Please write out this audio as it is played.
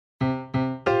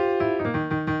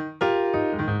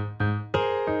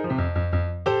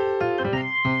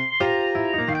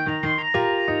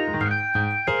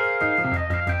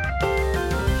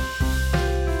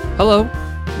Hello,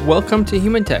 welcome to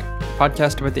Human Tech, a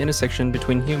podcast about the intersection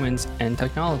between humans and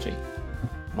technology.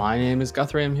 My name is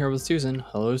Guthrie. I'm here with Susan.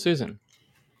 Hello, Susan.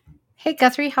 Hey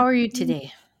Guthrie, how are you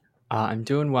today? I'm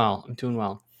doing well.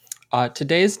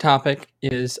 Today's topic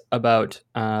is about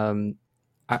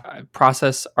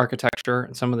process architecture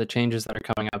and some of the changes that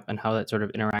are coming up and how that sort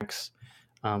of interacts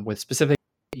with specific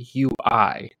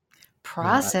UI.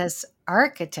 Process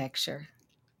architecture.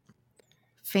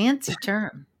 Fancy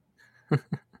term.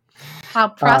 How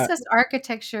process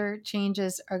architecture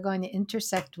changes are going to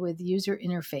intersect with user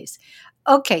interface.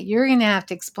 Okay, you're going to have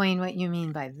to explain what you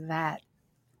mean by that.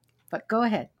 But go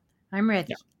ahead. I'm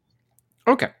ready.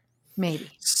 Yeah. Okay. Maybe.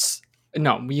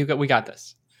 No, we got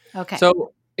this. Okay.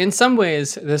 So in some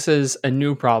ways, this is a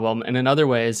new problem, and in other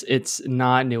ways, it's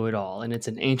not new at all, and it's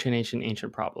an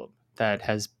ancient problem that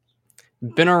has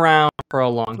been around for a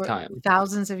long time,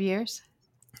 Thousands of years.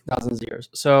 thousands of years.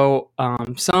 So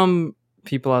some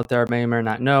people out there may or may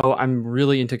not know I'm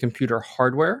really into computer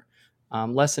hardware,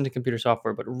 less into computer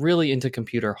software, but really into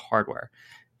computer hardware.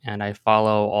 And I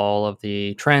follow all of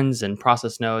the trends and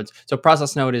process nodes. So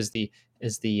process node is the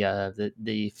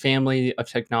family of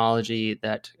technology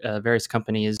that various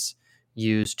companies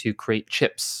use to create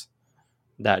chips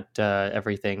that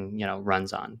everything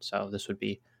runs on. So this would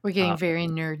be We're getting very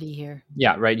nerdy here.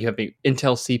 yeah, right. You have the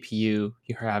Intel CPU,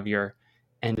 you have your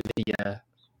NVIDIA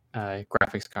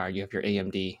graphics card, you have your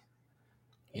AMD.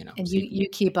 And you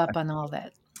keep up on all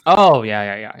that. Oh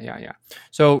yeah.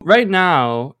 So right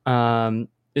now,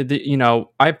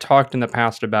 I've talked in the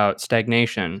past about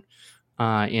stagnation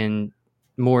in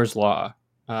Moore's law.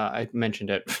 I mentioned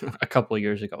it a couple of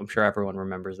years ago. I'm sure everyone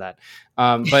remembers that.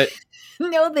 But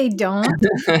No, they don't.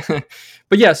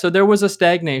 but yeah, so there was a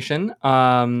stagnation.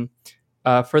 For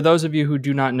those of you who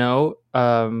do not know,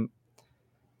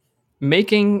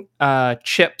 making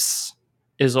chips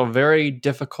is a very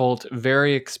difficult,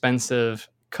 very expensive,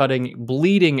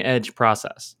 bleeding edge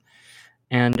process.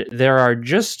 And there are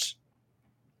just,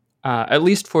 at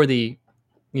least for the,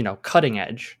 cutting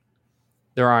edge,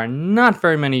 there are not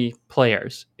very many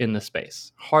players in the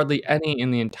space, hardly any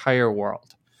in the entire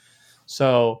world.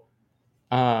 So,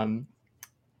 one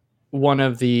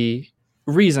of the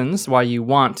reasons why you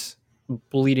want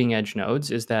bleeding edge nodes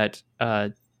is that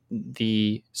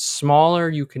the smaller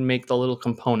you can make the little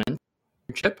component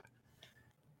chip,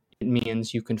 it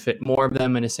means you can fit more of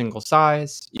them in a single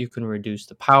size. You can reduce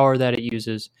the power that it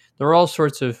uses. There are all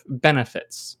sorts of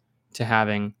benefits to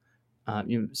having a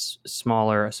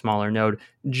smaller node.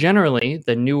 Generally,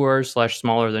 the newer /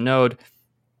 smaller the node,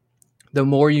 the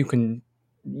more you can,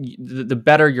 the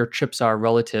better your chips are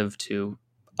relative to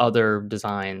other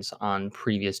designs on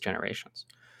previous generations.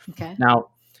 Okay. Now,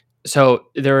 so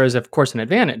there is, of course, an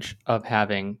advantage of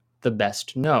having the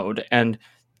best node, and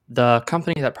the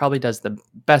company that probably does the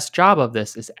best job of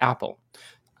this is Apple.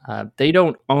 They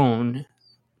don't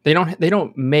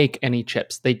make any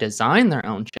chips. They design their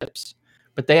own chips,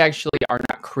 but they actually are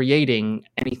not creating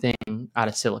anything out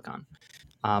of silicon.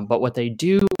 But what they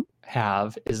do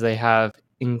have is they have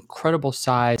incredible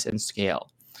size and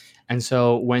scale. And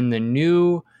so when the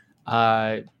new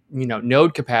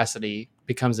node capacity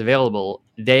becomes available,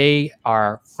 they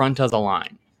are front of the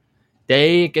line.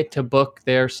 They get to book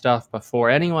their stuff before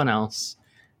anyone else,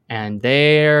 and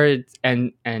they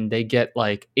get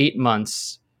like 8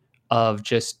 months of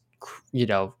just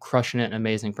crushing it and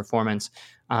amazing performance.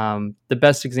 The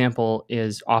best example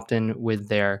is often with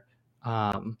their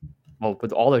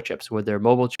with all their chips, with their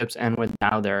mobile chips, and with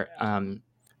now their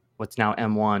what's now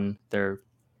M1, their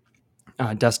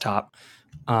desktop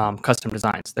custom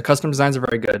designs. The custom designs are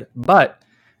very good, but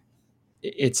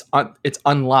it's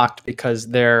unlocked because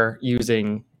they're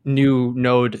using new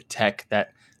node tech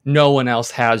that no one else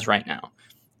has right now.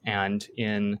 And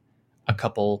in a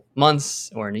couple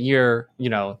months or in a year,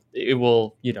 it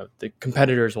will, the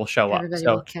competitors will show up. Everybody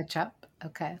will catch up.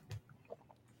 Okay.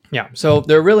 Yeah. So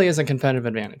there really is a competitive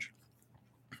advantage.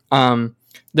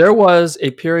 There was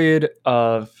a period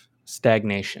of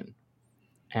stagnation,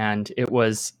 and it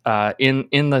was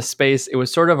in the space. It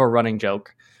was sort of a running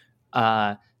joke.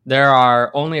 There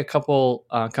are only a couple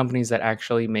companies that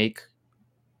actually make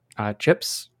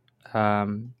chips.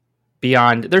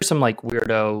 Beyond, there's some like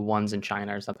weirdo ones in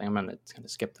China or something. I'm going to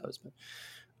skip those.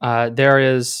 But there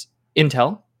is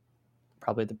Intel,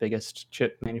 probably the biggest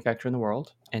chip manufacturer in the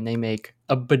world, and they make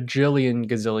a bajillion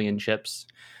gazillion chips.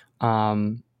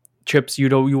 Chips you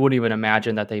wouldn't even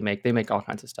imagine that they make. They make all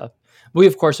kinds of stuff. We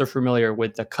of course are familiar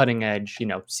with the cutting edge,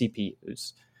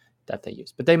 CPUs that they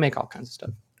use, but they make all kinds of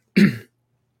stuff.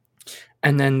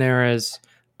 And then there is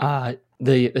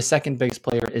the second biggest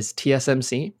player is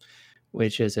TSMC,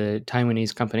 which is a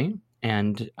Taiwanese company,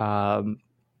 and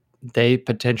they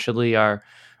potentially are,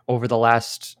 over the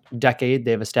last decade,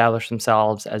 they've established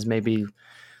themselves as maybe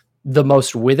the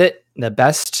most with it, the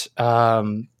best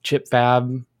chip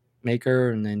fab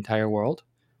maker in the entire world.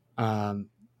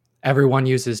 Everyone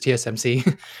uses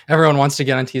TSMC. Everyone wants to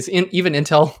get on TSMC. Even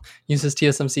Intel uses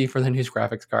TSMC for their new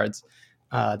graphics cards.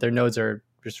 Their nodes are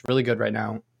just really good right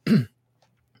now.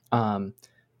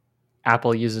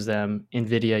 Apple uses them.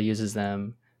 NVIDIA uses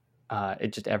them.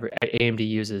 AMD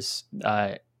uses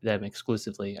them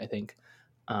exclusively, I think,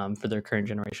 for their current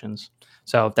generations.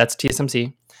 So that's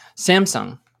TSMC.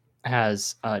 Samsung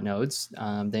has nodes.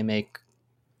 They make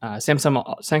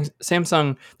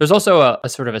Samsung. There's also a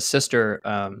sort of a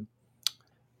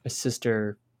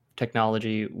sister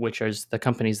technology, which is the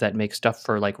companies that make stuff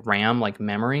for like RAM, like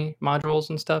memory modules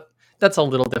and stuff. That's a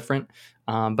little different.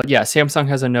 But yeah, Samsung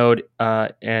has a node,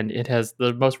 and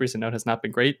the most recent node has not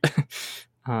been great,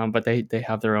 but they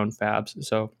have their own fabs.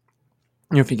 So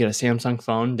if you get a Samsung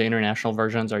phone, the international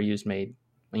versions are made.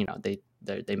 They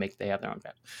have their own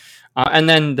fab. And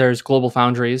then there's Global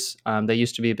Foundries. They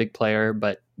used to be a big player,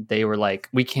 but they were like,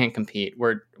 we can't compete.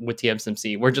 We're with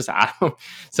TSMC. We're just out.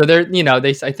 So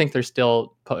I think they're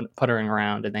still puttering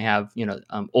around, and they have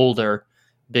older,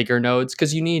 bigger nodes,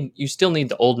 because you still need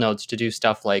the old nodes to do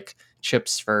stuff like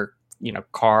chips for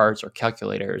cars or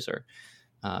calculators or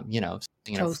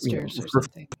toasters or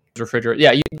something. Refrigerator.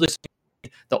 Yeah, you listen.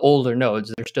 The older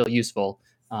nodes, they're still useful,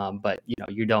 but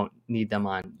you don't need them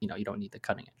on. You don't need the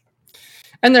cutting edge.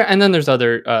 And then there's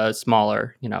other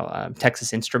smaller,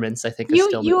 Texas Instruments, I think.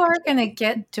 You are going to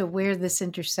get to where this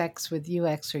intersects with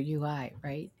UX or UI,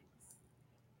 right?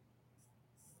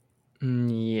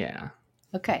 Yeah.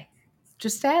 Okay.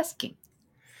 Just asking.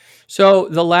 So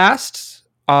the last,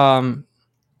 there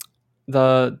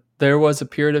was a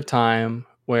period of time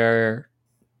where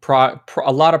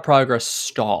a lot of progress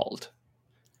stalled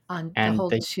on the whole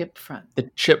chip front.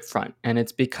 The chip front, and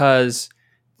it's because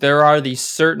there are these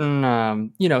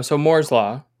certain, so Moore's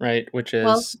law, right? Which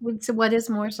is so what is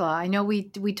Moore's law? I know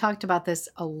we talked about this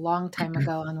a long time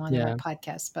ago on one of our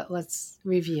podcasts, but let's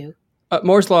review.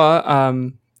 Moore's law.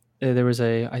 There was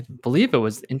I believe it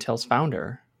was Intel's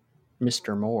founder,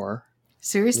 Mr. Moore.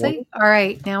 Seriously? All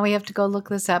right, now we have to go look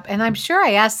this up, and I'm sure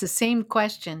I asked the same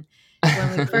question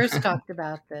when we first talked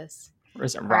about this. Or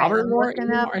is it Robert Moore?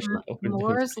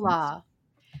 Moore's law.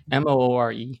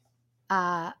 Moore.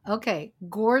 Okay.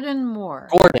 Gordon Moore.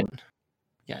 Gordon.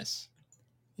 Yes.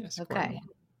 Okay.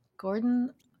 Gordon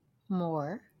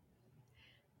Moore.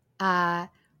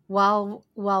 While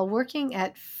working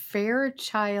at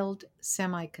Fairchild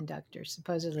Semiconductor,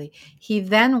 supposedly, he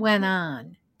then went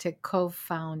on to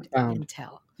co-found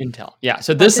Intel. Yeah.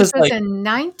 So this was in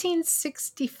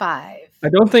 1965. I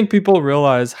don't think people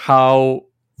realize how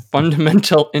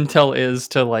fundamental Intel is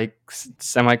to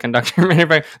semiconductor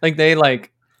manufacturing.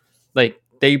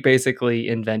 They basically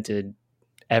invented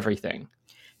everything.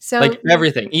 So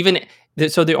everything.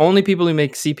 So the only people who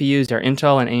make CPUs are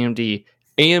Intel and AMD.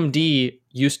 AMD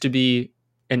used to be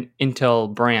an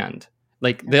Intel brand.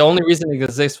 The only reason it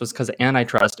exists was because of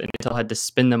antitrust, and Intel had to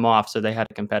spin them off, so they had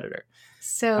a competitor.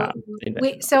 So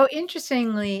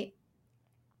interestingly,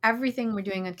 everything we're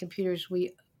doing on computers,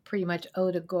 we pretty much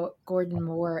owe to Gordon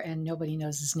Moore, and nobody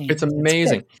knows his name. It's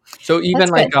amazing. So even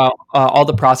all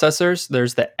the processors,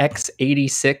 there's the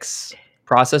x86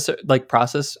 processor,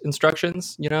 process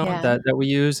instructions, that we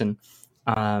use, and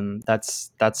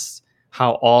that's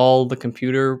how all the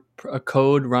computer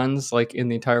code runs in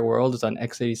the entire world is on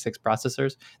x86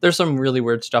 processors. There's some really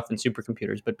weird stuff in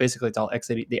supercomputers, but basically it's all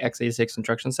the x86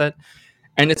 instruction set,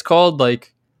 and it's called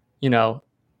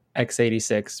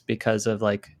x86 because of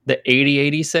the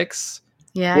 8086,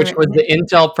 which was the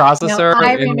Intel processor.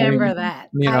 I remember that.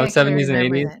 70s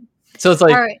and 80s. So it's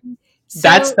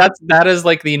that is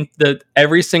the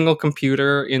every single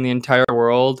computer in the entire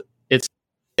world. It's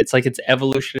its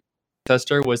evolution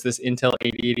tester was this Intel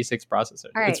 8086 processor.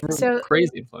 All right, it's really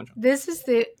crazy influential. This is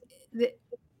the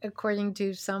according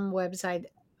to some website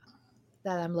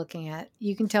that I'm looking at.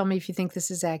 You can tell me if you think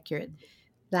this is accurate.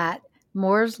 That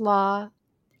Moore's law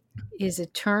is a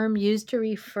term used to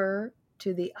refer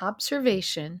to the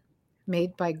observation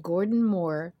made by Gordon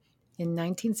Moore in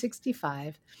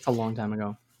 1965. It's a long time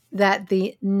ago. That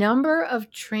the number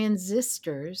of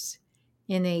transistors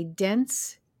in a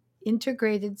dense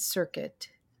integrated circuit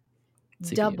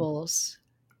doubles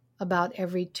about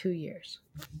every 2 years.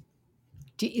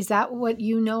 Is that what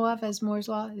you know of as Moore's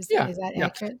law? Is that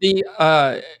accurate? The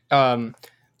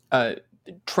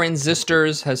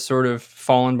transistors has sort of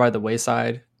fallen by the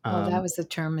wayside. That was the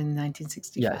term in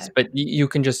 1965. Yes, but you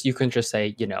can just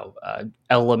say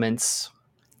elements.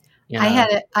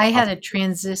 I had a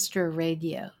transistor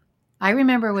radio. I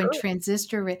remember when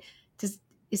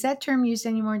is that term used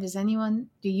anymore?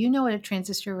 Do you know what a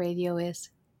transistor radio is?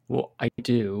 Well, I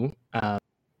do.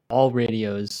 All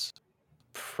radios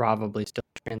probably still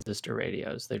transistor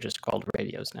radios. They're just called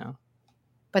radios now.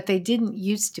 But they didn't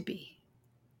used to be.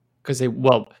 Because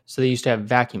they used to have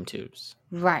vacuum tubes.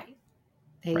 Right.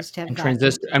 They used to have and vacuum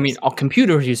transistor. tubes. I mean, all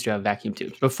computers used to have vacuum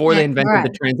tubes. Before they invented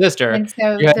the transistor, And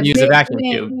so you had to use a vacuum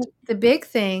tube. the big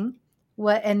thing,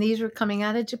 and these were coming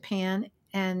out of Japan,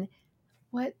 and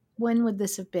when would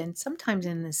this have been? Sometimes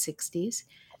in the 60s.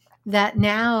 That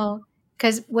now,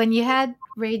 because when you had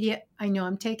radio, I know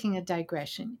I'm taking a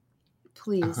digression.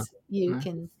 Please, you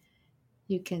can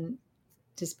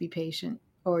just be patient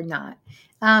or not.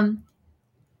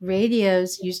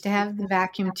 Radios used to have the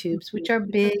vacuum tubes, which are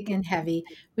big and heavy,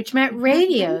 which meant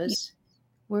radios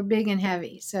were big and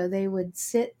heavy. So they would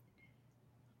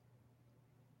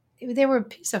they were a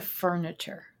piece of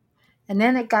furniture. And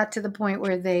then it got to the point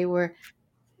where they were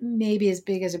maybe as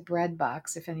big as a bread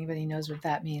box, if anybody knows what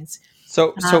that means.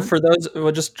 So for those,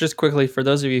 just quickly, for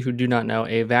those of you who do not know,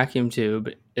 a vacuum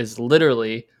tube is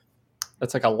literally,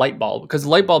 that's like a light bulb, because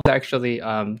light bulbs actually,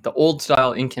 the old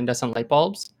style incandescent light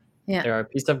bulbs, they're a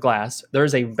piece of glass.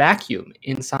 There's a vacuum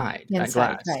inside that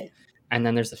glass, right. And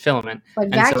then there's a filament.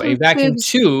 But and so a vacuum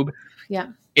tube,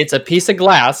 it's a piece of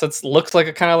glass that looks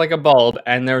like kind of like a bulb,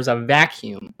 and there's a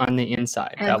vacuum on the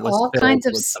inside. And that was all kinds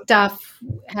of something. stuff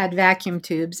had vacuum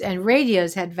tubes, and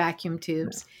radios had vacuum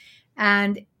tubes,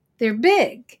 and they're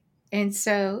big. And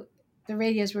so the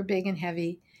radios were big and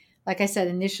heavy. Like I said,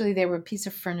 initially they were a piece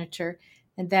of furniture,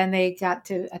 and then they got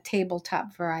to a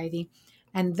tabletop variety.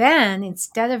 And then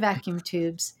instead of vacuum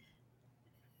tubes,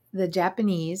 the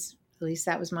Japanese, at least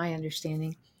that was my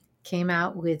understanding, came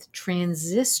out with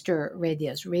transistor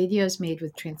radios made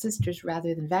with transistors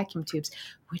rather than vacuum tubes,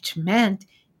 which meant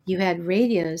you had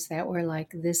radios that were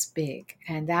like this big.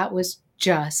 And that was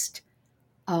just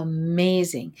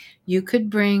amazing. You could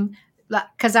bring,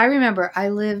 because I remember I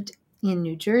lived in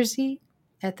New Jersey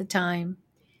at the time,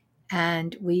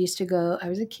 and we used to go, I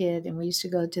was a kid, and we used to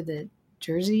go to the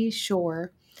Jersey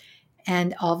Shore,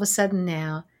 and all of a sudden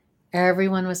now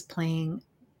everyone was playing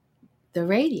the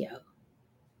radio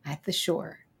at the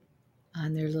shore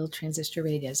on their little transistor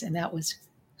radios. And that was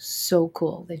so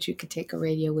cool that you could take a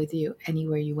radio with you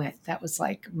anywhere you went. That was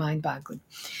like mind-boggling.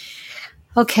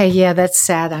 Okay, yeah, that's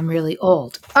sad. I'm really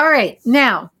old. All right,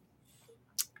 now,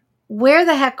 where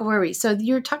the heck were we? So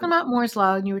you were talking about Moore's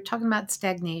Law, and you were talking about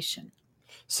stagnation.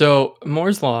 So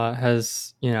Moore's Law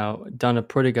has, done a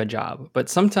pretty good job, but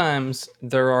sometimes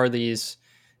there are these,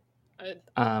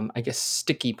 I guess,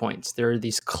 sticky points. There are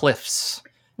these cliffs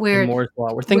in Moore's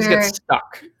Law where things get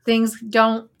stuck. Things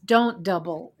don't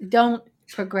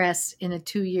progress in a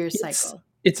 2-year cycle.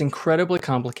 It's incredibly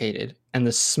complicated, and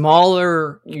the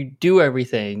smaller you do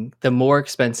everything, the more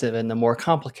expensive and the more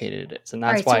complicated it is, and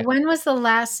that's why. So when was the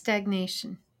last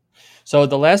stagnation? So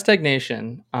the last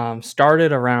stagnation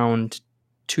started around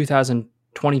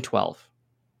 2012.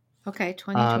 Okay,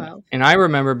 2012. And I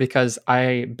remember because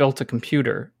I built a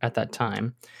computer at that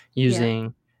time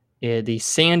using the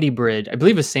Sandy Bridge, I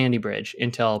believe it was Sandy Bridge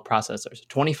Intel processors,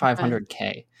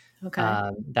 2500K. Okay.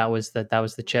 That was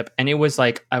the chip, and it was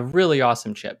like a really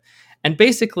awesome chip. And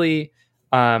basically,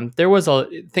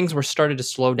 things were started to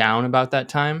slow down about that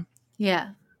time. Yeah.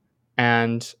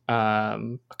 And a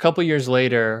couple years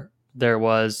later, there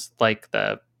was like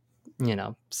the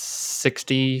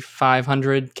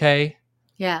 6500K.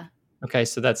 Yeah. Okay,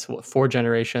 so that's 4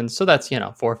 generations. So that's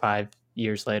 4 or 5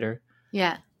 years later.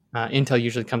 Yeah. Intel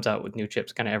usually comes out with new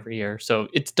chips kind of every year, so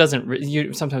it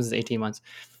doesn't. Sometimes it's 18 months.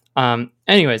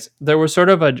 Anyways, there was sort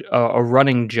of a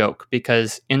running joke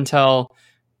because Intel,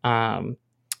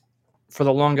 for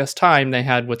the longest time, they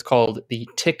had what's called the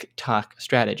tick-tock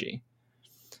strategy.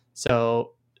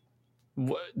 So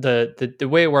the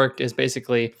way it worked is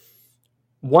basically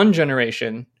one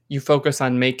generation, you focus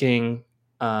on making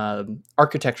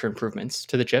architecture improvements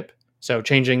to the chip. So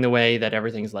changing the way that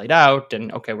everything's laid out,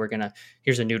 and okay,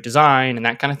 here's a new design and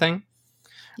that kind of thing.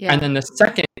 Yeah. And then the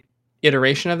second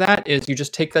iteration of that is you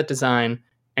just take that design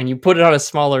and you put it on a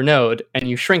smaller node and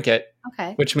you shrink it,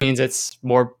 which means it's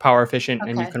more power efficient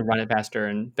and you can run it faster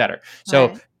and better.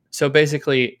 So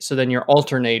basically, then you're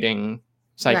alternating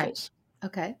cycles. Right.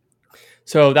 Okay.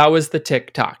 So that was the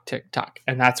tick tock,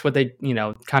 and that's what they,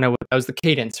 that was the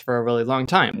cadence for a really long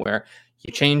time, where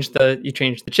you change the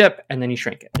chip and then you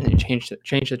shrink it, and then you change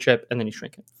the chip and then you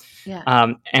shrink it.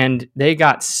 Yeah. And they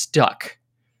got stuck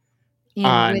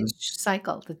in which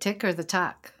cycle, the tick or the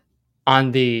tock?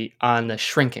 On the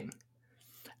shrinking,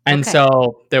 And Okay.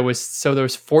 so there was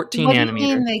 14 What do you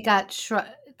mean nanometer.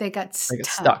 they got Like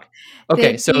it's stuck? stuck.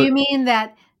 Okay, Do so you mean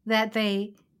that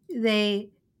they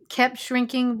kept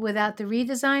shrinking without the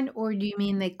redesign, or do you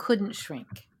mean they couldn't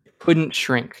shrink? couldn't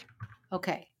shrink.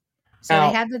 Okay. So they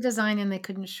Now, had the design and they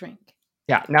couldn't shrink.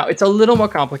 yeah, now it's a little more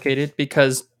complicated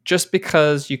because just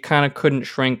because you kind of couldn't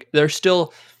shrink, there's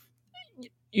still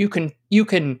you can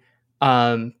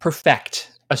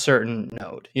perfect a certain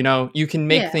node. You can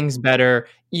make Yeah, things better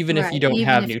even if you right. don't Even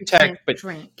have if new you can't tech. But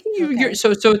shrink. you're Okay.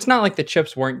 so it's not like the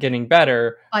chips weren't getting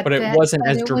better, but it wasn't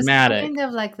But as it was dramatic. kind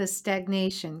of like the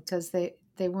stagnation because they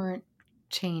weren't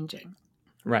changing.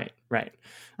 Right, right.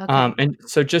 Okay. And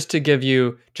so just to give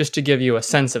you a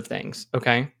sense of things,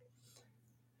 okay?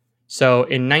 So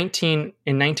in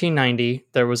 1990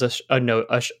 there was a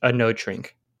node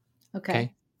shrink, Okay.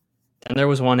 okay? Then there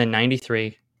was one in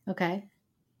 93. Okay.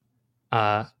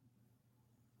 Uh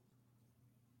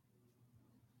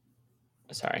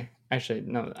sorry. Actually,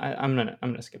 no, I'm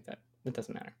gonna skip that. It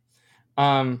doesn't matter.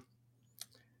 Um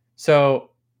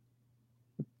so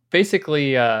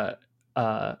basically uh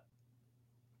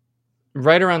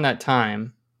right around that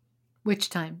time, Which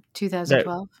time? that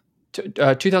 2012?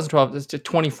 2012 to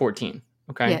 2014, Yeah.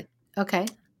 okay? Okay.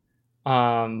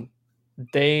 Um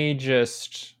they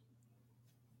just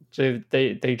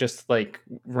they just like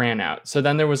ran out. So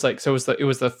then there was like it was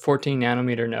the 14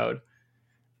 nanometer node,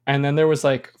 and then there was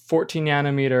like 14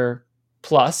 nanometer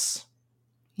plus,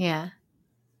 Yeah.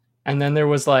 and then there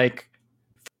was like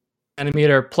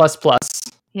nanometer plus plus,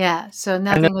 Yeah. So and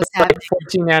then nothing there was was like happening.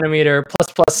 14 nanometer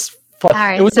plus plus plus. All It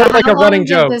right. was So sort of like how a running long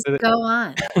did joke. this go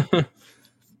on?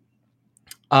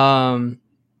 um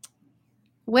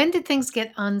When did things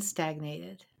get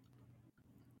unstagnated?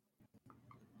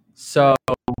 so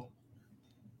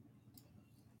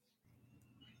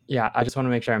yeah, I just want to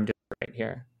make sure I'm doing it right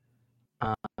here.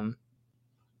 um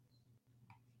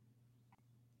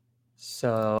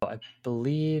so I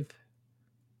believe,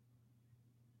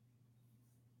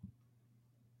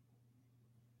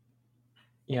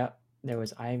 yeah, there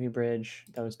was Ivy Bridge.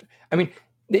 I mean,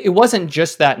 it wasn't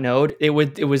just that node. It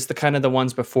was the kind of the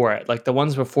ones before it. Like the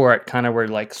ones before it kind of were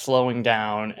like slowing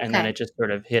down, and then Okay. it just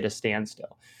sort of hit a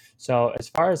standstill. So as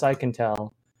far as I can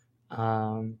tell,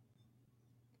 um,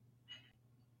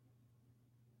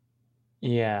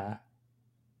 yeah.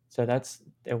 So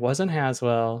it wasn't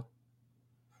Haswell.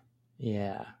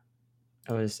 Yeah,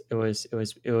 it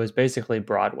was basically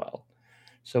Broadwell.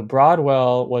 So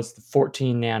Broadwell was the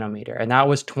 14 nanometer, and that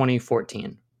was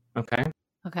 2014. Okay.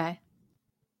 Okay.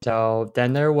 So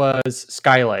then there was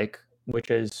Skylake, which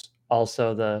is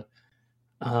also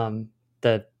um,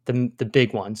 the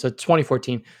big one. So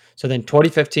 2014. So then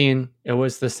 2015, it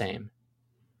was the same,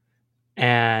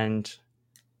 and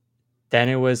then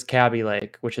it was Kaby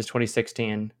Lake, which is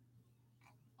 2016,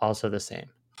 also the same,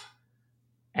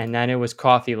 and then it was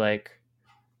Coffee Lake,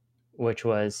 which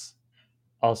was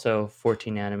also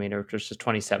 14 nanometer, which was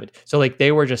 27. So like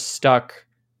they were just stuck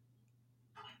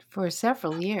For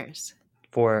several years.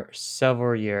 for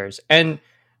several years, and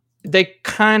they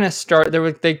kind of start there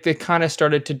were they kind of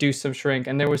started to do some shrink,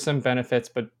 and there were some benefits,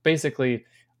 but basically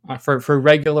for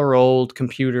regular old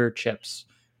computer chips,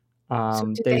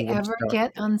 So did they they would ever start.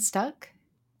 get unstuck?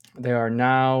 They are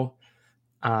now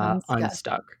Unstuck.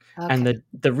 unstuck, and Okay.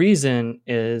 the reason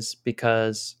is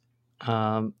because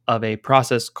of a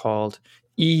process called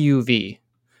EUV,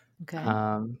 Okay.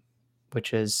 um,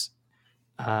 which is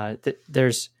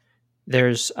there's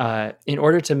in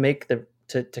order to make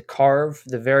to carve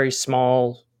the very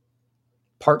small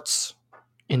parts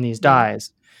in these Yeah.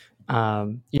 dyes,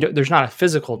 there's not a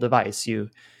physical device. You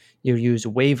use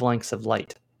wavelengths of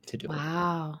light to do it.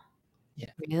 Wow. Yeah.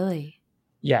 Really?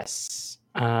 Yes.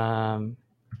 And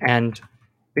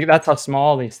that's how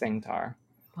small these things are.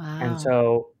 And Wow.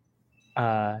 so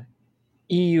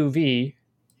EUV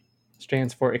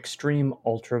stands for extreme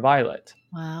ultraviolet.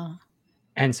 Wow.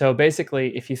 And so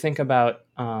basically, if you think about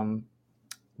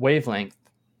wavelength,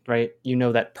 right? You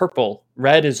know that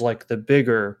red is like the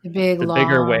bigger The big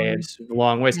long waves,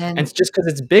 long waves, and and it's just because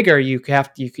it's bigger, you can't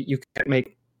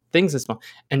make things as small.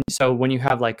 And so when you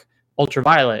have like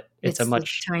ultraviolet, it's a it's the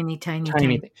much tiny, tiny, tiny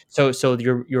tiny. thing. So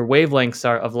your wavelengths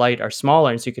of light are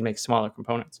smaller, and so you can make smaller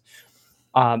components.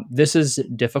 This is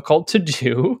difficult to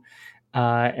do,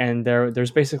 and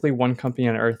there's basically one company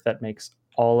on Earth that makes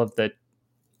all of the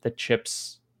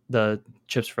chips the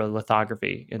chips for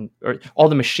lithography or all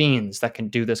the machines that can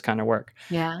do this kind of work,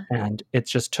 Yeah. and it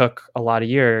just took a lot of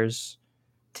years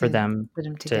for To them put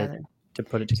them to together.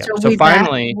 put it So together. So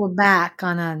finally, we're back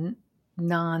on a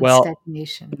well,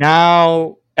 non-stagnation.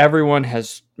 now everyone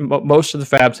most of the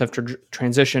fabs have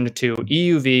transitioned to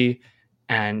EUV,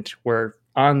 and we're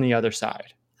on the other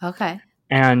side. Okay.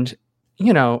 And,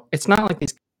 you know, it's not like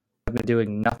these have been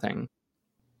doing nothing.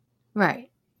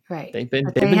 Right. Right. They've been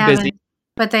But busy.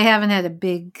 they haven't had a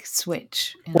big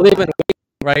switch. Well, they've been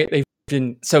waiting, right? They've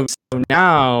been so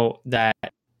now that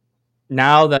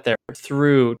they're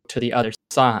through to the other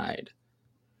side,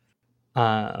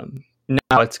 now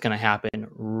it's going to happen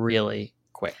really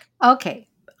quick. Okay,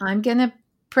 I'm going to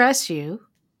press you.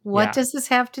 What Yeah. does this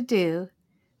have to do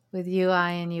with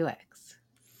UI and UX?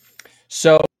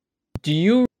 So, do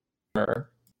you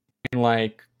remember in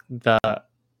like the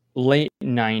late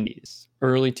 90s,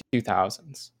 early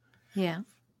 2000s, Yeah.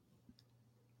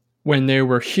 when there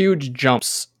were huge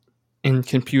jumps in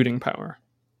computing power?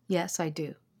 Yes, I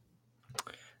do.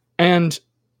 And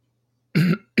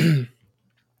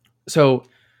so,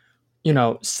 you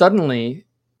know, suddenly,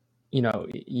 you know,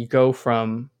 you go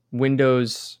from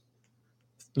Windows,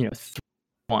 you know,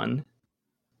 3.1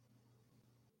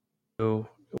 to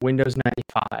Windows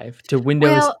 95 to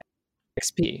Windows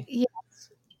XP. Yes.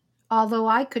 Although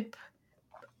I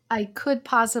could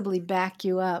possibly back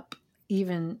you up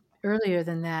even earlier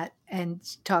than that and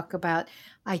talk about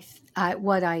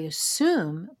what I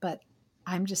assume, but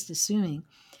I'm just assuming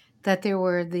that there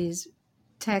were these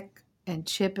tech and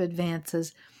chip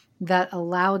advances that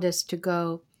allowed us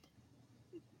to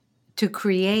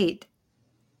create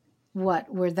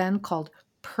what were then called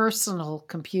personal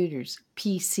computers,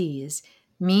 PCs,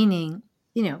 meaning,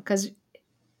 you know, because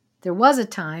there was a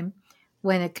time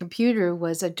when a computer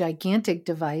was a gigantic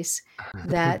device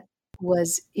that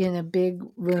was in a big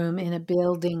room in a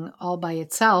building all by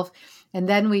itself. And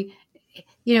then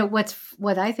you know,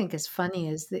 what I think is funny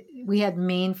is that we had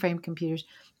mainframe computers,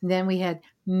 and then we had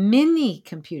mini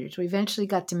computers. We eventually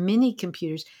got to mini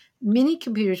computers. Mini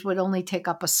computers would only take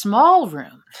up a small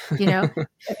room, you know.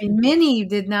 I mean, mini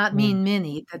did not mean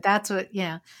mini, but that's what,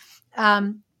 yeah.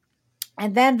 And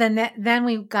then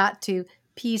we got to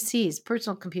PCs,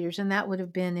 personal computers, and that would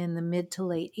have been in the mid to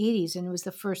late 80s. And it was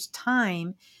the first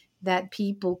time that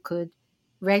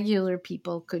regular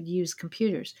people could use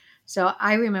computers. So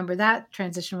I remember that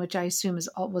transition, which I assume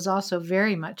was also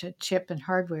very much a chip and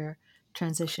hardware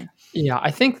transition. Yeah, I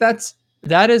think that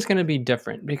is going to be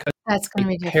different because that's going to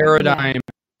be different. Paradigm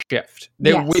shift.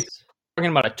 Yes. We're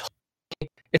talking about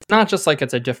it's not just like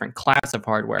it's a different class of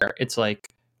hardware. It's like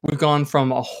we've gone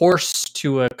from a horse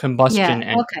to a combustion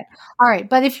engine. Okay. All right.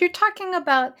 But if you're talking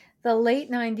about the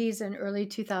late 90s and early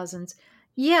 2000s,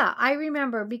 yeah, I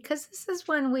remember, because this is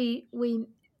when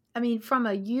I mean, from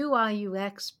a UI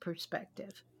UX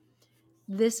perspective,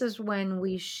 this is when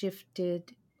we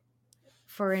shifted,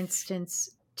 for instance,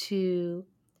 to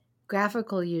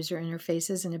graphical user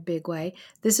interfaces in a big way.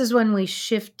 This is when we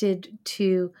shifted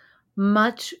to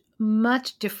much,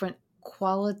 much different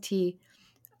quality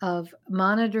of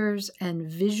monitors and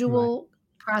visual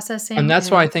processing. And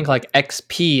that's why I think like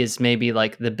XP is maybe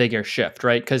like the bigger shift,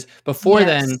 right? Because before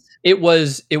then it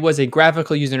was a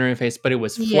graphical user interface, but it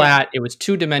was flat, it was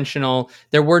two-dimensional,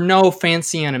 there were no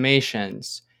fancy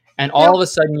animations, and all of a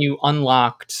sudden you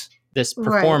unlocked this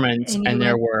performance, and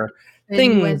there were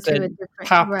things that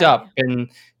popped up, and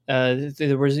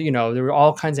there were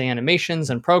all kinds of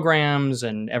animations and programs,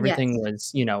 and everything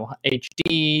was, you know,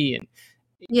 HD, and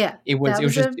it was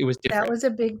different. That was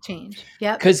a big change.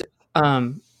 Yeah. Because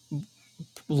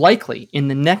likely in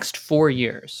the next 4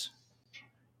 years,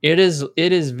 it is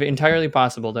entirely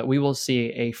possible that we will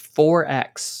see a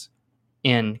 4x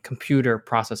in computer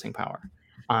processing power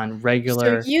on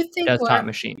regular desktop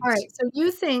machines. All right. So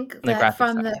you think that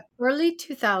from the early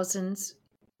 2000s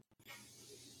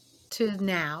to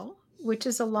now, which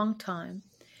is a long time,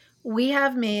 we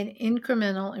have made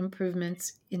incremental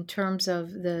improvements in terms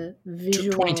of the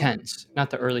visual. 2010s,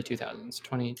 not the early 2000s,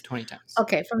 2010s.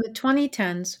 Okay, from the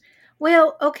 2010s.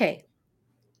 Well, okay.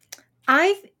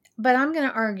 But I'm going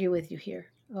to argue with you here,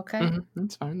 okay? Mm-hmm.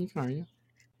 That's fine. You can argue.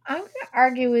 I'm going to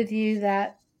argue with you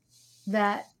that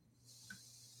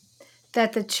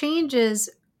the changes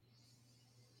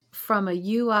from a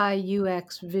UI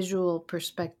UX visual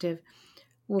perspective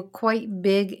were quite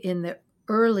big in the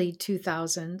early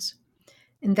 2000s,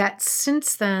 and that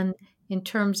since then, in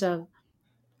terms of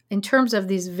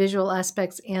these visual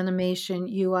aspects, animation,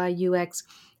 UI UX,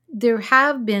 there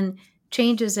have been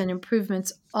changes and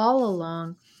improvements all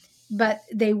along, but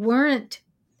they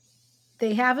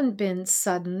haven't been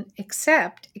sudden,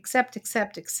 except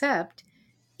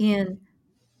in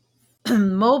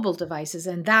mobile devices,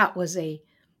 and that was a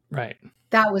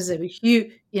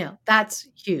huge, you know, that's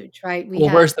huge, right?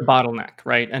 Where's the bottleneck,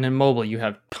 right? And in mobile, you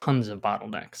have tons of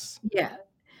bottlenecks. Yeah,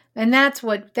 and that's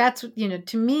you know,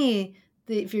 to me,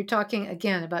 if you're talking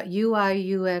again about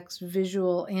UI, UX,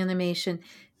 visual animation,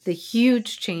 the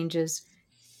huge changes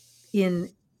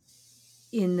in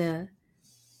the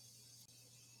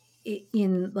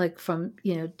in like from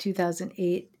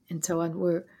 2008 and so on,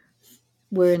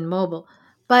 we're in mobile,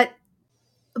 but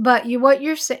what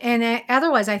you're saying, and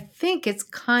otherwise, I think it's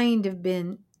kind of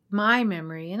been my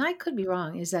memory, and I could be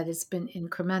wrong, is that it's been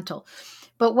incremental.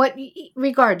 But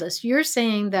regardless, you're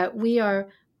saying that we are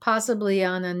possibly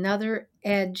on another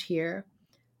edge here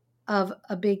of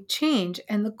a big change.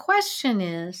 And the question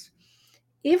is,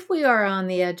 if we are on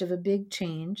the edge of a big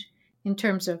change in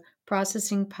terms of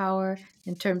processing power,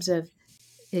 in terms of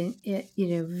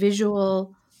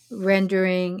visual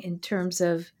rendering, in terms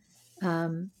of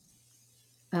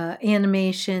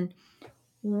animation,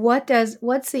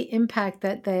 what's the impact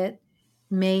that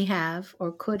may have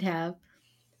or could have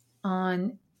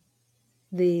on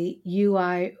the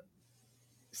UI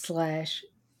slash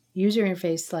user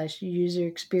interface slash user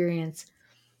experience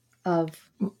of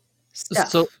So,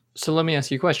 stuff? so let me ask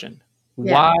you a question.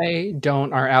 Yeah. Why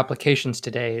don't our applications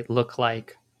today look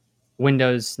like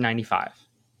Windows 95?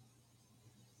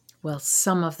 Well,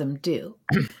 some of them do.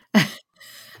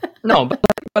 No,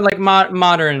 but like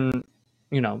modern,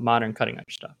 modern cutting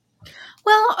edge stuff,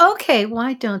 Well, okay,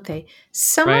 why don't they?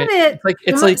 Some of right? it,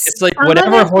 It's like some of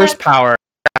whatever it has horsepower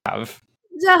we have,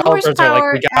 the developers are like,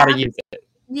 horsepower. we gotta use it.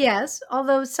 Yes,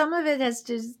 although some of it has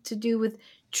to do with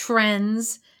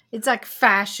trends. It's like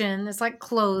fashion. It's like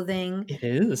clothing. It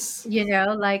is.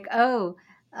 Like, oh,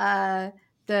 uh,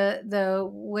 the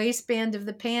waistband of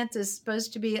the pants is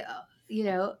supposed to be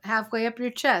halfway up your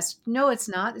chest. No, it's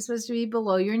not. It's supposed to be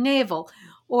below your navel.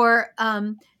 Or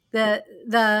the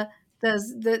the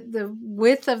the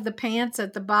width of the pants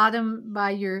at the bottom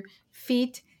by your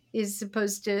feet is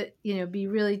supposed to be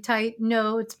really tight.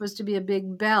 No, it's supposed to be a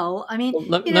big bell. I mean, Well,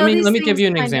 let these me give things you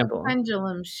an kind of example. pendulum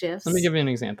Let me shifts. give you an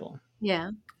example.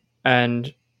 Yeah.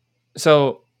 And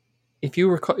so, if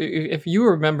you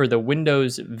remember the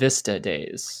Windows Vista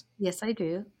days, Yes, I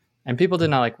do. and people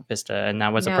did not like Vista, and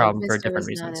that was a No, problem for Vista different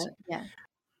was not reasons. a yeah.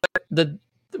 The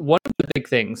One of the big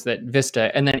things that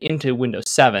Vista and then into Windows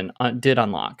 7 did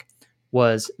unlock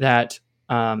was that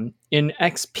in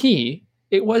XP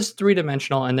it was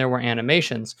three-dimensional and there were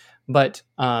animations, but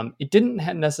it didn't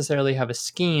necessarily have a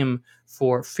scheme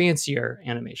for fancier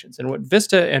animations. And what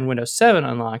Vista and Windows 7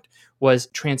 unlocked was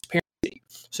transparency.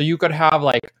 So you could have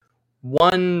like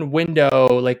one window,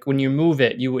 like when you move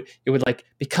it, it would like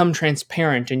become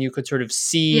transparent and you could sort of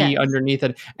see Yes. underneath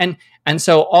it. And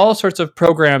so all sorts of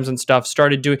programs and stuff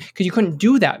started doing, because you couldn't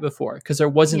do that before because there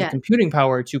wasn't the Yes. computing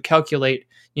power to calculate,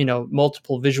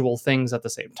 multiple visual things at the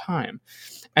same time.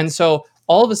 And so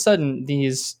all of a sudden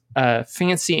these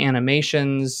fancy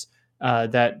animations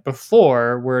that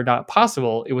before were not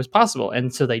possible, it was possible.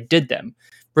 And so they did them,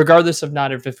 regardless of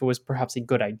not if it was perhaps a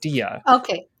good idea.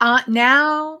 Okay.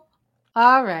 Now,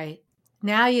 all right.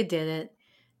 Now you did it.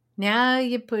 Now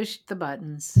you pushed the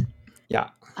buttons. Yeah.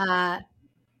 Now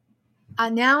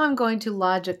I'm going to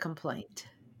lodge a complaint.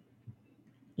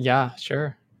 Yeah,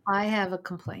 sure. I have a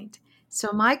complaint.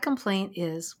 So my complaint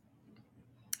is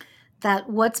that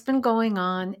what's been going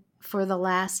on for the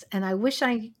last, and I wish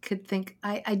I could think,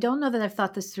 I don't know that I've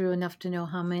thought this through enough to know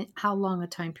how long a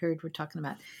time period we're talking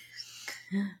about.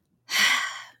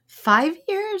 5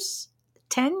 years?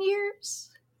 10 years?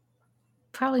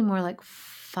 Probably more like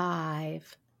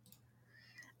 5.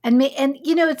 And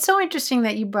it's so interesting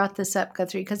that you brought this up,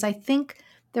 Guthrie, because I think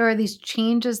there are these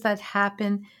changes that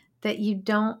happen that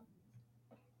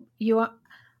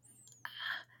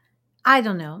I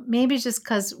don't know. Maybe it's just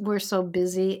because we're so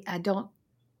busy. I don't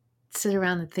sit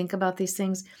around and think about these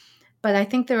things. But I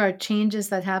think there are changes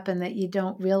that happen that you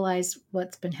don't realize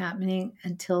what's been happening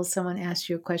until someone asks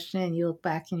you a question and you look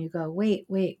back and you go, wait,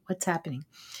 what's happening?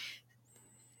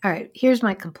 All right, here's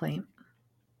my complaint.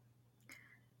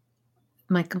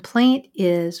 My complaint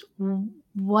is,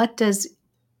 what does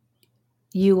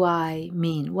UI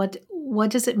mean? What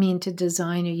does it mean to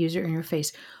design a user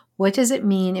interface? What does it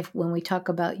mean when we talk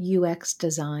about UX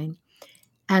design?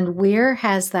 And where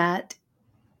has that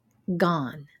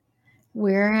gone?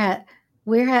 I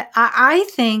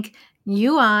think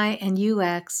UI and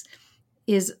UX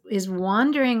is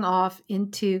wandering off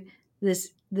into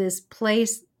this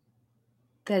place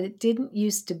that it didn't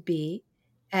used to be.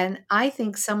 And I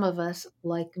think some of us,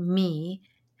 like me,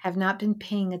 have not been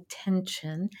paying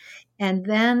attention. And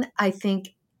then I think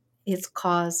it's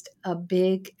caused a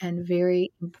big and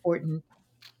very important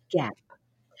gap.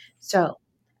 So,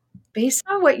 based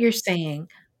on what you're saying,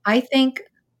 I think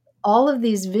all of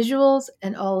these visuals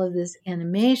and all of this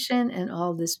animation and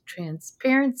all this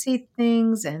transparency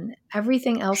things and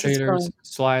everything else is Shaders, going.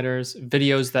 sliders,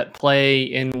 videos that play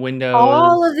in All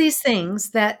Windows. of these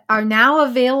things that are now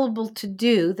available to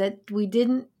do that we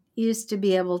didn't used to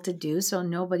be able to do, so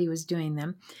nobody was doing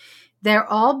them. They're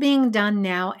all being done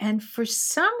now. And for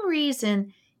some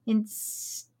reason,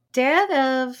 instead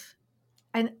of,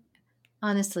 and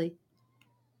honestly,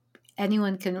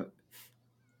 anyone can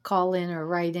call in or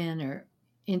write in or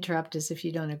interrupt us if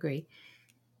you don't agree.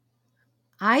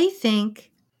 I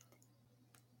think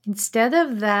instead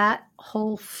of that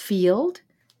whole field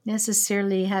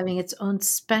necessarily having its own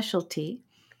specialty,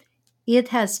 it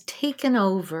has taken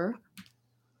over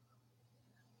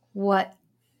what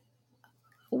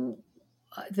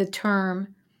the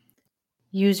term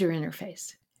user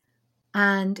interface.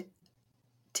 And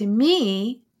to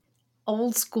me,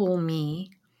 old school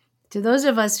me, to those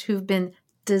of us who've been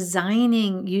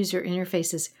designing user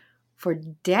interfaces for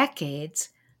decades,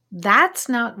 that's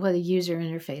not what a user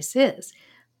interface is.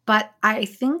 But I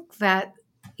think that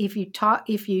if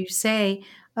you say,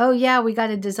 oh yeah, we got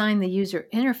to design the user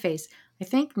interface, I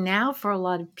think now for a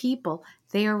lot of people,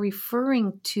 they are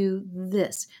referring to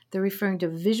this. They're referring to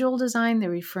visual design, they're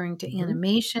referring to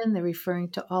animation, they're referring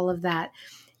to all of that.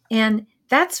 And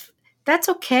that's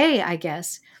okay, I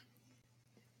guess.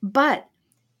 But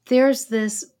there's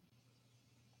this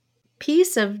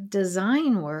piece of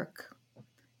design work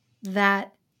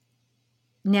that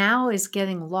now is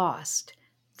getting lost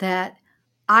that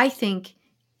I think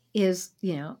is,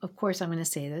 of course, I'm going to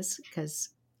say this because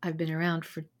I've been around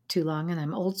for too long and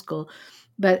I'm old school,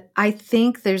 but I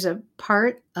think there's a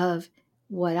part of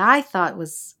what I thought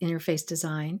was interface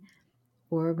design,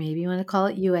 or maybe you want to call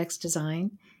it UX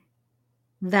design,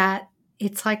 that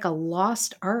it's like a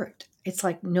lost art. It's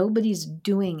like nobody's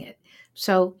doing it.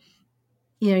 So,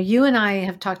 you and I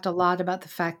have talked a lot about the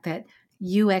fact that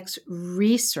UX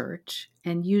research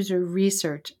and user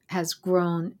research has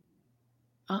grown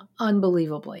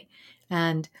unbelievably.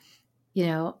 And,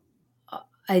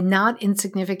 a not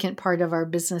insignificant part of our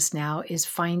business now is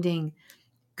finding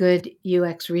good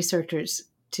UX researchers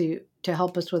to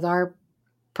help us with our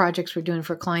projects we're doing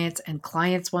for clients, and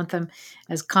clients want them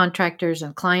as contractors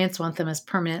and clients want them as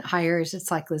permanent hires. It's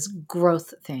like this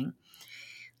growth thing.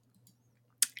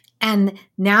 And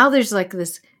now there's like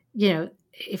this,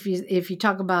 if you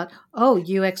talk about,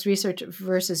 UX research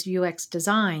versus UX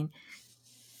design,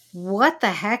 what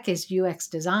the heck is UX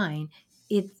design?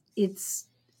 It's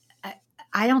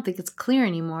I don't think it's clear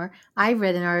anymore. I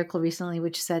read an article recently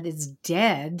which said it's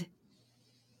dead,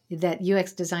 that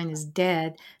UX design is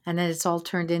dead, and that it's all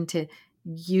turned into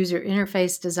user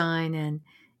interface design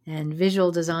and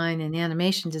visual design and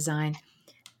animation design.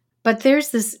 But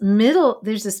there's this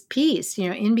piece,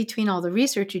 in between all the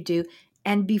research you do,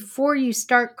 and before you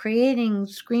start creating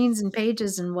screens and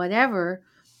pages and whatever,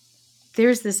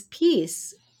 there's this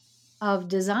piece of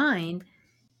design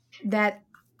that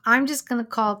I'm just going to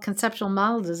call conceptual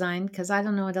model design, because I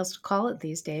don't know what else to call it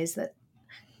these days.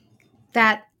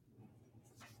 That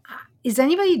is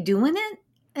anybody doing it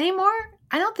anymore?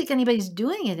 I don't think anybody's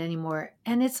doing it anymore.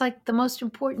 And it's like the most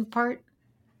important part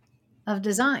of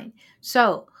design.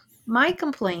 So my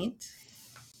complaint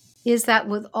is that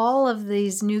with all of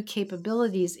these new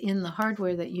capabilities in the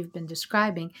hardware that you've been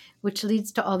describing, which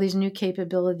leads to all these new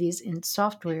capabilities in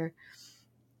software,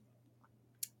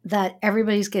 that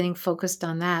everybody's getting focused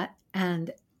on that,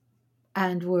 and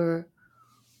we're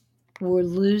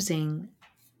losing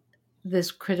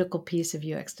this critical piece of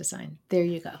UX design. There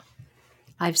you go.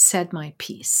 I've said my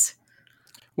piece.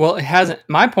 Well, it hasn't.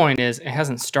 My point is, it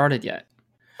hasn't started yet.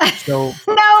 So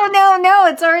no,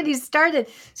 it's already started.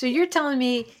 So you're telling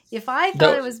me if I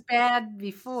thought it was bad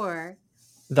before,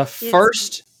 the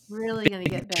first really going to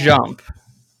get bad. Jump.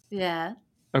 Yeah.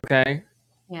 Okay.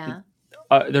 Yeah.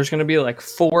 There's going to be like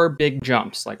 4 big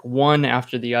jumps, like one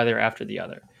after the other after the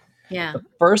other. Yeah. The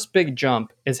first big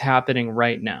jump is happening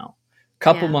right now. A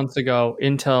couple months ago,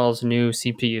 Intel's new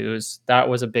CPUs, that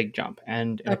was a big jump.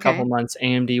 And in a couple months,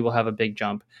 AMD will have a big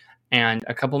jump. And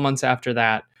a couple months after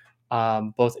that,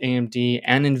 both AMD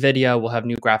and NVIDIA will have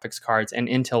new graphics cards, and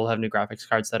Intel will have new graphics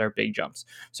cards that are big jumps.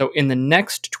 So in the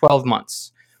next 12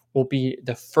 months will be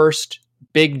the first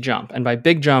big jump. And by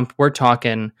big jump, we're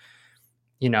talking,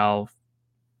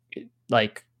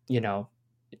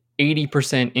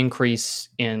 80% increase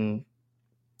in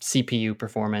CPU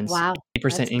performance, wow,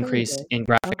 80% increase in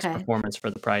graphics performance for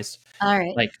the price. All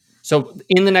right. So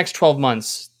in the next 12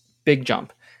 months, big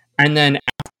jump. And then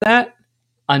after that,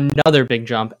 another big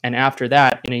jump. And after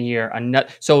that, in a year, another.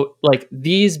 So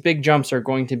these big jumps are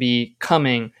going to be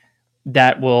coming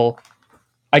that will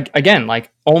again,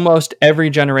 like almost every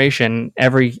generation,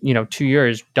 every 2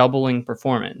 years doubling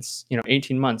performance,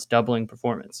 18 months doubling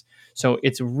performance. So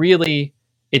it's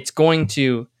going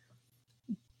to,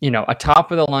 a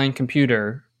top of the line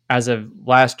computer as of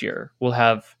last year will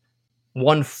have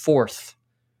 1/4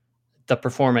 the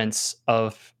performance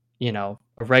of, a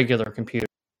regular computer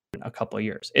in a couple of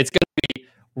years. It's going to be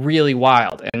really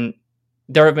wild. And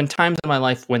there have been times in my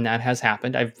life when that has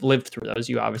happened. I've lived through those.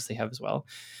 You obviously have as well.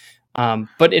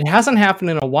 But it hasn't happened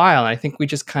in a while. And I think we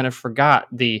just kind of forgot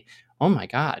oh my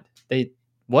God,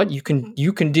 you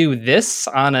can do this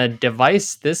on a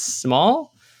device this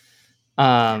small.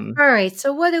 All right.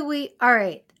 So all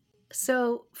right.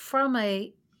 So from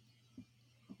a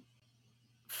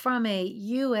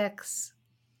UX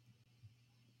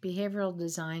behavioral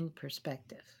design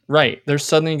perspective. Right. There's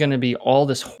suddenly going to be all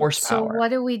this horsepower. So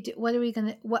what are we going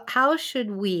to, how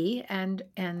should we, and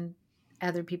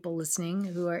other people listening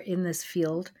who are in this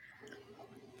field,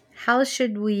 how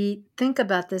should we think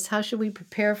about this? How should we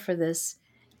prepare for this?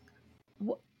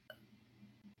 What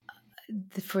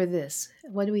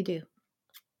do we do?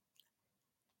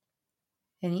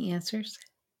 Any answers?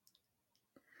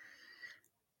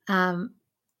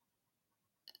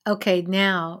 Okay,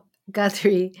 now,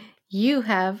 Guthrie, you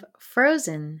have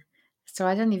frozen. So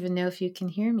I don't even know if you can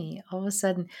hear me. All of a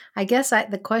sudden, I guess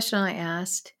the question I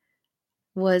asked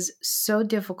was so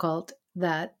difficult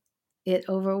that it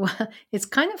overwhelmed. It's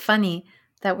kind of funny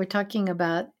that we're talking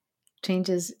about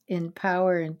changes in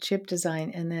power and chip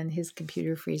design, and then his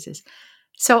computer freezes.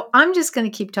 So I'm just going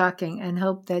to keep talking and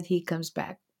hope that he comes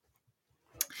back.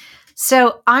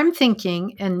 So I'm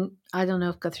thinking, and I don't know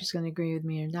if Guthrie's going to agree with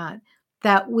me or not,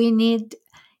 that we need,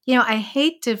 I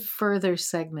hate to further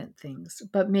segment things,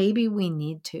 but maybe we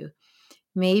need to.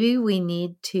 Maybe we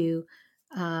need to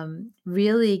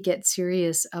really get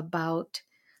serious about,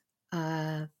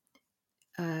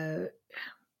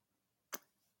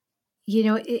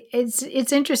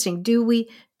 it's interesting. Do we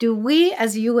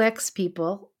as UX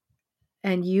people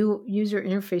and user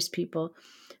interface people,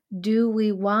 do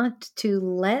we want to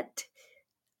let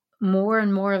more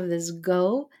and more of this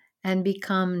go and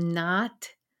become not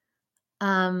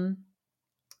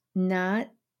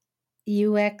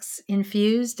UX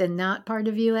infused and not part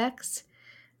of UX?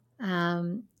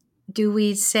 Do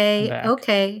we say,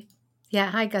 okay, yeah,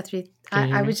 hi Guthrie.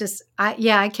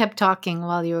 I kept talking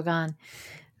while you were gone.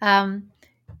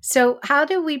 So how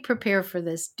do we prepare for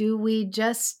this? Do we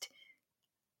just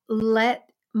let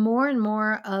more and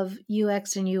more of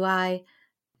UX and UI,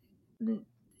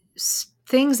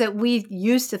 things that we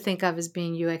used to think of as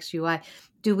being UX UI,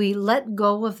 do we let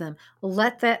go of them?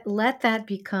 Let that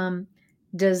become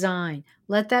design.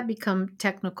 Let that become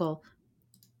technical.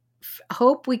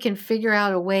 Hope we can figure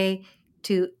out a way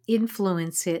to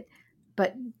influence it,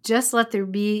 but just let there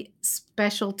be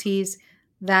specialties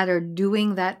that are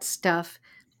doing that stuff,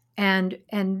 and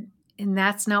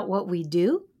that's not what we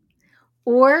do?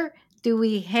 Or do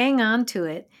we hang on to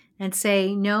it and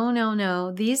say,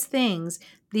 no, these things,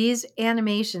 these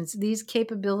animations, these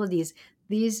capabilities,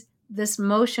 this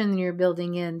motion you're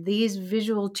building in, these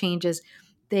visual changes,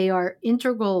 they are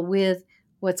integral with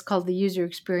what's called the user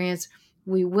experience.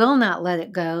 We will not let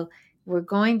it go. We're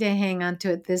going to hang on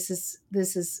to it. This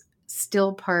is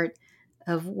still part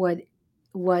of what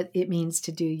it means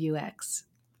to do UX.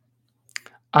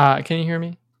 Can you hear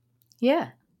me? Yeah.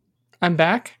 I'm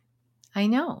back. I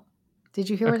know. Did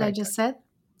you hear what I just said?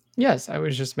 Yes, I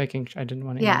was just making. I didn't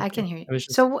want to. Yeah, I can hear you.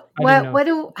 So,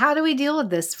 how do we deal with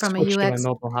this from a UX? To my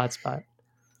mobile hotspot.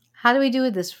 How do we deal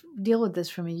with this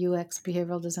from a UX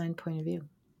behavioral design point of view?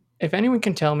 If anyone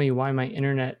can tell me why my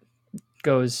internet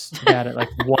goes bad at like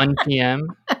 1 p.m.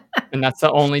 and that's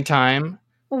the only time.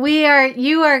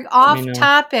 You are off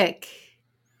topic.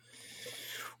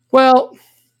 Well,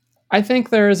 I think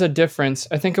there is a difference.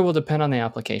 I think it will depend on the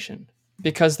application,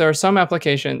 because there are some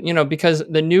applications, because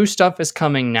the new stuff is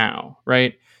coming now,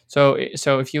 right? So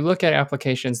if you look at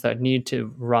applications that need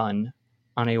to run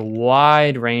on a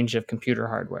wide range of computer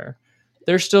hardware,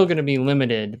 they're still going to be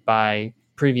limited by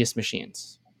previous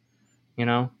machines,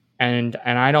 and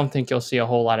I don't think you'll see a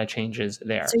whole lot of changes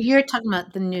there. So you're talking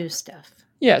about the new stuff.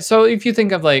 Yeah. So if you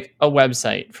think of like a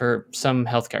website for some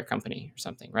healthcare company or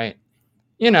something, right?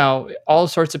 All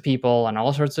sorts of people on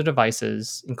all sorts of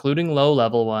devices, including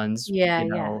low-level ones,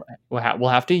 will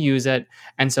have to use it.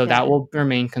 And so that will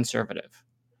remain conservative.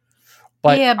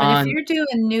 But if you're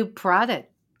doing new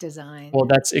product design. Well,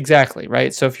 that's exactly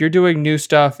right. So if you're doing new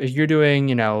stuff, if you're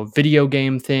doing, video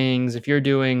game things, if you're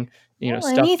doing, Well,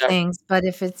 stuff that, anything, but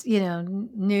if it's,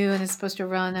 new and it's supposed to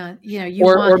run on, you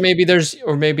want,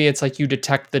 or maybe it's like you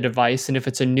detect the device, and if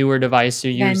it's a newer device,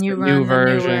 you use then the you new run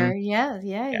the newer. version. Yeah,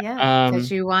 yeah, Yeah. yeah.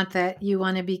 Because you want that, you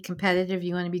want to be competitive,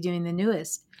 you want to be doing the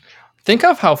newest. Think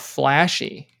of how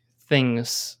flashy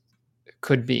things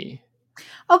could be.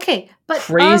 Okay, but all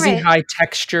Crazy right, high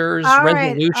textures, all right, all right,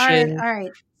 resolution, all right.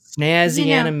 You snazzy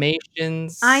know, I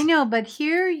animations. know, but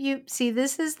here you see,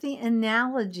 this is the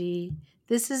analogy.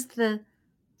 This is the,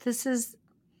 this is,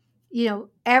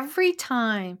 every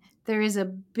time there is a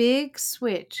big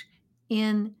switch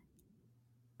in,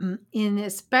 in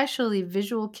especially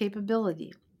visual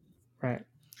capability, Right.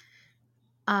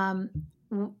 um,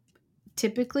 w-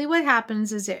 typically what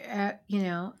happens is,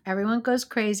 everyone goes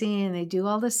crazy and they do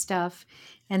all this stuff.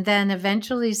 And then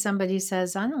eventually somebody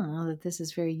says, I don't know that this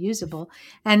is very usable.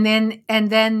 And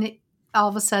then all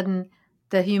of a sudden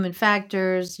the human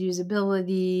factors,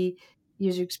 usability,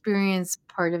 user experience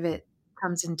part of it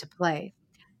comes into play.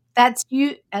 That's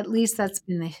you, at least that's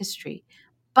been the history.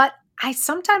 But I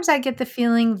get the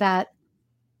feeling that,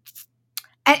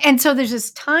 and so there's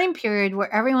this time period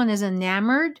where everyone is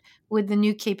enamored with the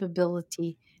new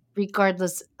capability,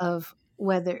 regardless of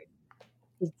whether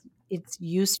it's, it's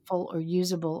useful or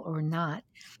usable or not.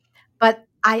 But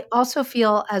I also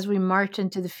feel as we march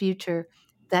into the future,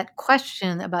 that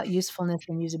question about usefulness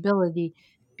and usability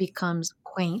becomes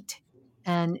quaint,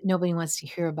 and nobody wants to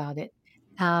hear about it,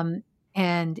 um,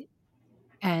 and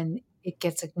and it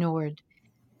gets ignored.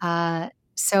 Uh,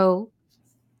 so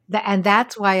and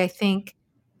that's why I think,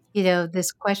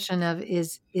 this question of,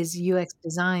 is UX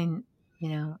design, you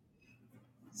know,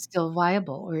 still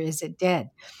viable or is it dead?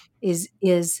 Is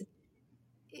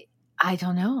I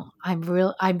don't know.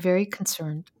 I'm very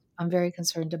concerned. I'm very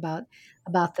concerned about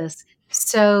this.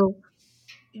 So,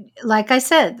 like I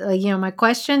said, my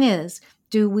question is,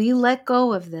 do we let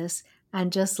go of this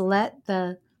and just let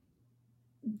the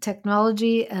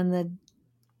technology and the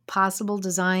possible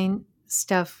design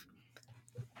stuff,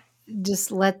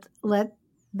 just let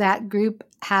that group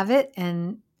have it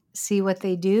and see what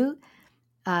they do?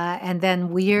 And then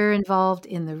we're involved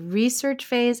in the research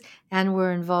phase, and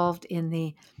we're involved in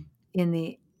the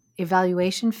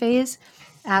evaluation phase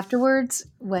afterwards,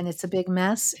 when it's a big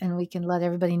mess and we can let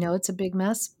everybody know it's a big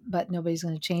mess, but nobody's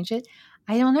going to change it.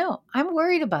 I don't know. I'm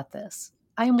worried about this.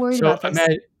 I'm worried So about I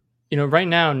this. mean, right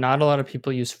now, not a lot of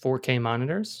people use 4K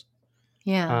monitors.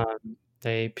 Yeah.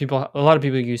 A lot of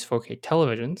people use 4K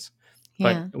televisions,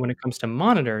 but Yeah. when it comes to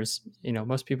monitors,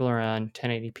 most people are on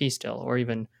 1080p still, or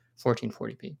even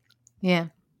 1440p. Yeah.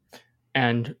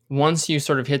 And once you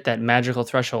sort of hit that magical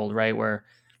threshold, right, where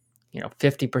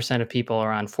 50% of people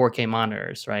are on 4K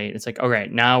monitors, right? It's like, all right,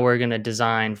 now we're going to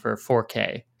design for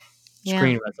 4K Yeah.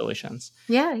 screen resolutions.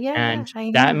 Yeah. Yeah. Yeah. And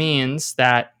I that know. means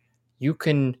that you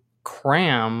can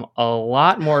cram a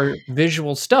lot more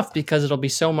visual stuff because it'll be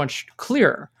so much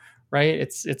clearer, right?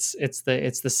 It's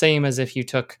the same as if you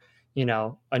took,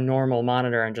 a normal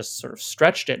monitor and just sort of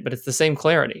stretched it, but it's the same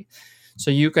clarity. So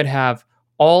you could have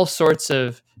all sorts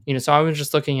of, so I was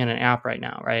just looking at an app right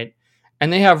now, right?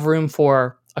 And they have room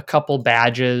for a couple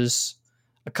badges,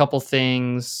 a couple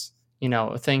things,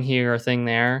 a thing here, a thing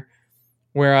there.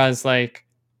 Whereas like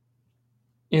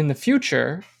in the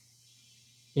future,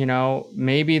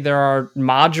 maybe there are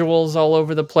modules all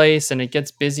over the place and it gets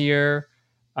busier.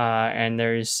 And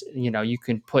there's, you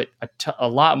can put a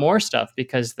lot more stuff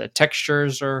because the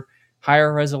textures are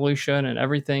higher resolution and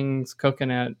everything's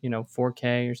cooking at,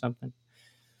 4K or something.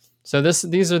 So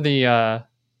these are the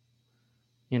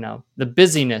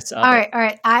busyness All of it. right. All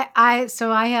right.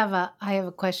 I have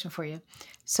a question for you.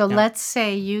 So Yeah. let's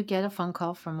say you get a phone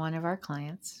call from one of our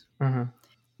clients. Uh-huh.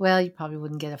 Well, you probably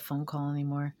wouldn't get a phone call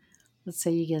anymore. Let's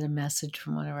say you get a message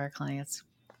from one of our clients.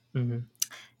 Mm-hmm.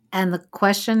 And the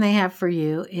question they have for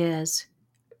you is,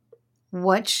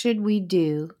 what should we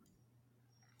do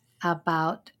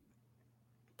about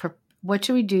what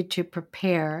should we do to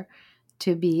prepare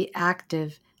to be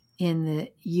active in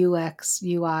the UX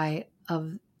UI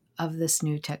of this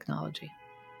new technology?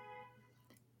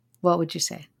 What would you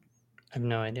say? I have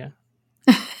no idea.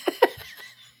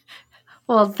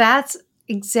 Well, that's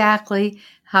exactly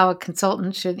how a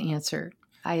consultant should answer.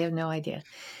 I have no idea.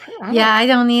 I Yeah, don't. I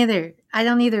don't either. I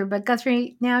don't either. But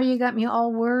Guthrie, now you got me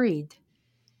all worried.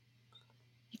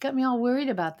 You got me all worried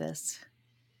about this.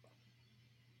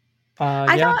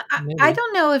 I Yeah, don't I maybe.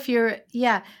 don't know if you're,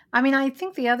 yeah. I mean, I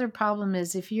think the other problem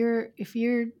is, if you're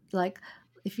like,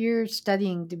 if you're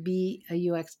studying to be a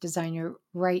UX designer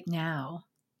right now,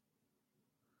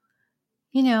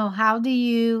 how do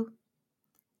you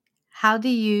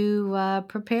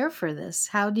prepare for this?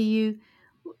 How do you,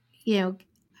 you know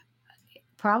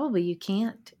probably you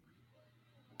can't.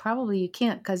 Probably you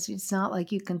can't, because it's not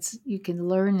like you can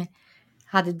learn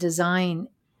how to design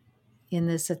in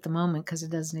this at the moment, because it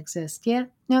doesn't exist. Yeah,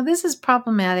 no, this is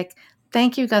problematic.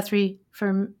 Thank you, Guthrie,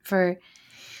 for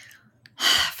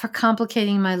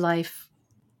complicating my life.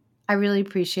 I really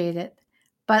appreciate it.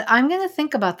 But I'm going to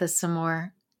think about this some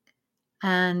more,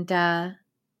 and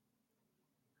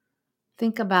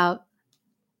think about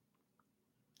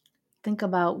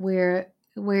where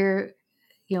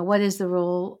what is the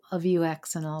role of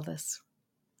UX in all this.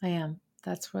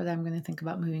 That's what I'm going to think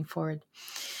about moving forward.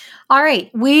 All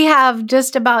right, we have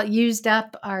just about used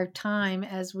up our time,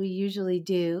 as we usually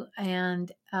do, and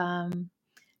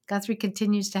Guthrie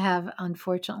continues to have,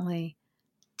 unfortunately,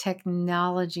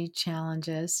 technology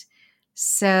challenges.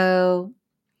 So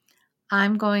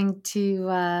I'm going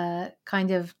to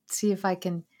kind of see if I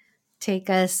can take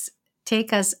us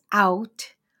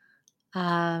out,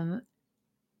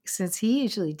 since he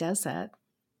usually does that,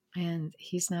 and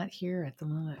he's not here at the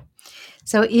moment.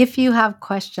 So if you have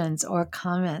questions or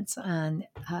comments on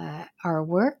our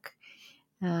work,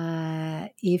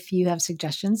 if you have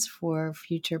suggestions for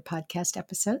future podcast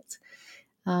episodes,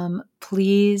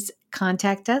 please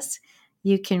contact us.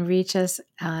 You can reach us.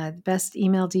 The best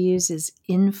email to use is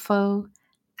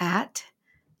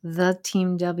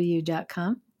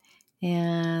info@theteamw.com.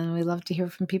 And we love to hear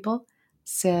from people.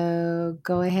 So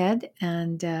go ahead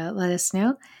and let us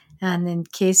know. And in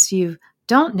case you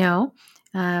don't know,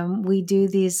 we do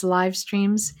these live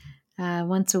streams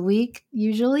once a week,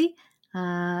 usually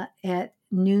at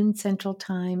noon Central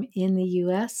Time in the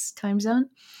U.S. time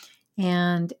zone.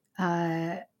 And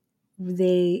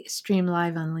they stream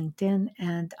live on LinkedIn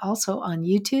and also on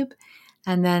YouTube.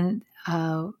 And then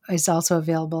is also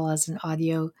available as an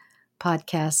audio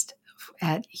podcast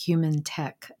at Human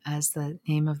Tech, as the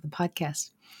name of the podcast.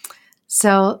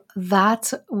 So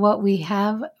that's what we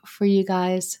have for you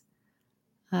guys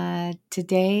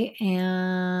today.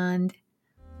 And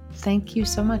thank you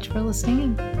so much for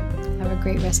listening, and have a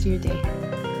great rest of your day.